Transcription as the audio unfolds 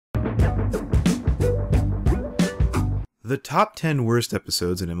The top 10 worst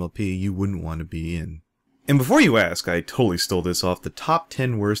episodes in MLP you wouldn't want to be in. And before you ask, I totally stole this off the top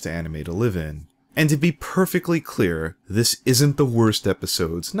 10 worst anime to live in. And to be perfectly clear, this isn't the worst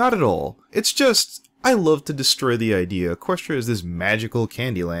episodes, not at all. It's just, I love to destroy the idea Equestria is this magical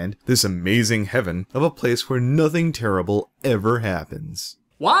Candyland, this amazing heaven of a place where nothing terrible ever happens.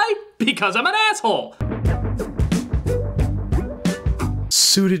 Why? Because I'm an asshole!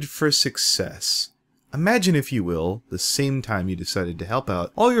 Suited for success. Imagine, if you will, the same time you decided to help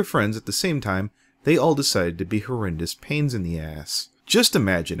out all your friends at the same time, they all decided to be horrendous pains in the ass. Just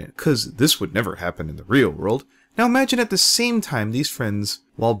imagine it, cause this would never happen in the real world. Now imagine at the same time these friends,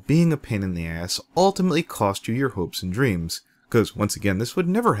 while being a pain in the ass, ultimately cost you your hopes and dreams. Cause once again, this would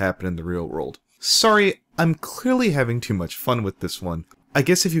never happen in the real world. Sorry, I'm clearly having too much fun with this one. I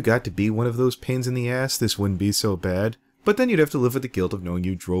guess if you got to be one of those pains in the ass, this wouldn't be so bad. But then you'd have to live with the guilt of knowing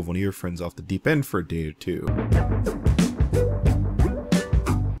you drove one of your friends off the deep end for a day or two.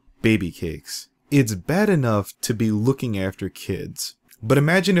 Baby cakes. It's bad enough to be looking after kids, but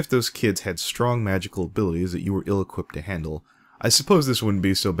imagine if those kids had strong magical abilities that you were ill-equipped to handle. I suppose this wouldn't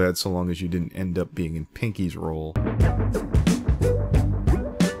be so bad so long as you didn't end up being in Pinky's role.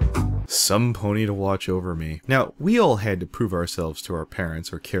 Some pony to watch over me. Now, we all had to prove ourselves to our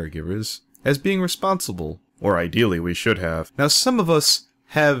parents or caregivers as being responsible. Or ideally we should have. Now some of us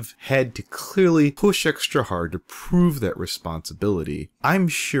have had to clearly push extra hard to prove that responsibility. I'm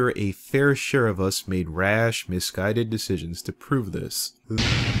sure a fair share of us made rash, misguided decisions to prove this.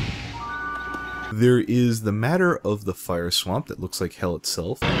 There is the matter of the fire swamp that looks like hell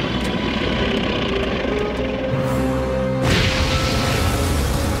itself.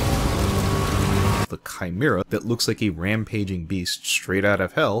 The chimera that looks like a rampaging beast straight out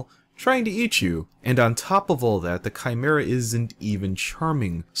of hell, trying to eat you. And on top of all that, the chimera isn't even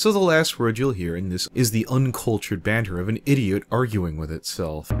charming, so the last word you'll hear in this is the uncultured banter of an idiot arguing with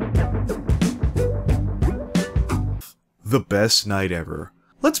itself. The best night ever.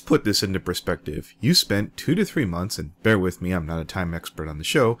 Let's put this into perspective. You spent 2 to 3 months, and bear with me, I'm not a time expert on the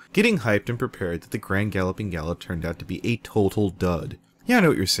show, getting hyped and prepared that the Grand Galloping Gala turned out to be a total dud. Yeah, I know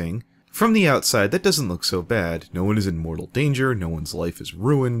what you're saying. From the outside, that doesn't look so bad. No one is in mortal danger, no one's life is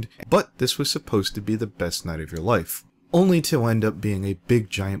ruined, but this was supposed to be the best night of your life. Only to end up being a big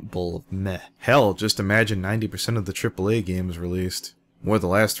giant bowl of meh. Hell, just imagine 90% of the AAA games released. More the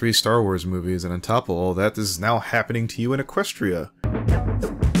last 3 Star Wars movies, and on top of all that, this is now happening to you in Equestria.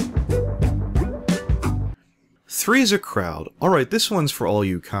 3's a crowd. Alright, this one's for all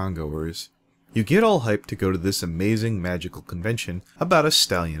you congoers. You get all hyped to go to this amazing magical convention about a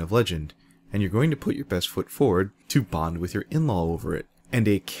stallion of legend, and you're going to put your best foot forward to bond with your in-law over it. And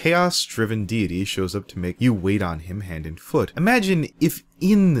a chaos-driven deity shows up to make you wait on him hand and foot. Imagine if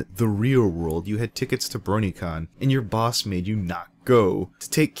in the real world you had tickets to BronyCon, and your boss made you not go to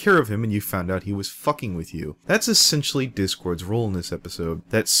take care of him and you found out he was fucking with you. That's essentially Discord's role in this episode.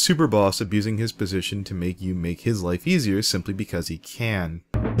 That super boss abusing his position to make you make his life easier simply because he can.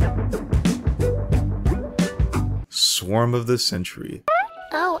 Swarm of the Century.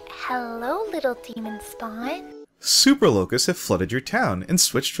 Oh, hello, little demon spawn. Super locusts have flooded your town and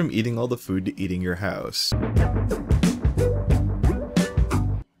switched from eating all the food to eating your house.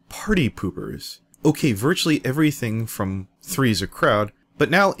 Party poopers. Okay, virtually everything from 3's a crowd, but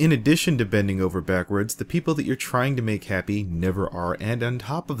now in addition to bending over backwards, the people that you're trying to make happy never are, and on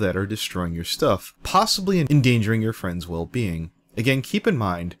top of that are destroying your stuff, possibly endangering your friend's well-being. Again, keep in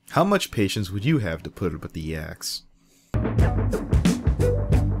mind, how much patience would you have to put up with the yaks?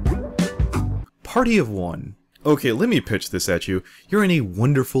 Party of 1. Okay, let me pitch this at you. You're in a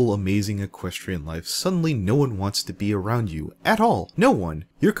wonderful, amazing equestrian life. Suddenly no one wants to be around you. At all. No one.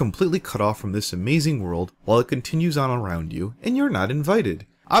 You're completely cut off from this amazing world while it continues on around you, and you're not invited.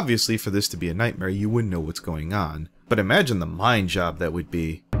 Obviously, for this to be a nightmare, you wouldn't know what's going on. But imagine the mind job that would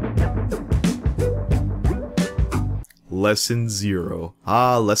be. Lesson 0.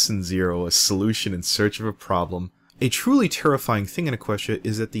 Ah, Lesson 0, a solution in search of a problem. A truly terrifying thing in Equestria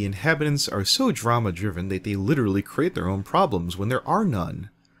is that the inhabitants are so drama-driven that they literally create their own problems when there are none.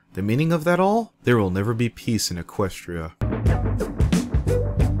 The meaning of that all? There will never be peace in Equestria.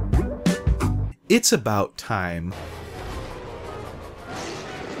 It's about time.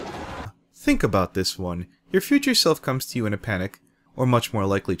 Think about this one. Your future self comes to you in a panic, or much more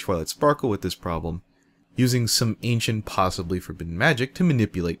likely Twilight Sparkle with this problem, using some ancient, possibly forbidden magic to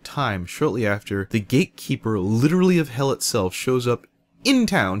manipulate time shortly after the gatekeeper literally of hell itself shows up in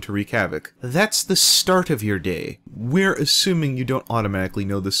town to wreak havoc. That's the start of your day. We're assuming you don't automatically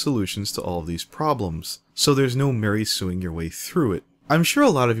know the solutions to all of these problems, so there's no merry suing your way through it. I'm sure a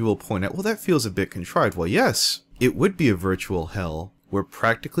lot of you will point out, well, that feels a bit contrived. Well, yes, it would be a virtual hell where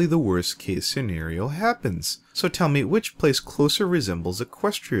practically the worst case scenario happens. So tell me, which place closer resembles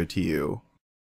Equestria to you?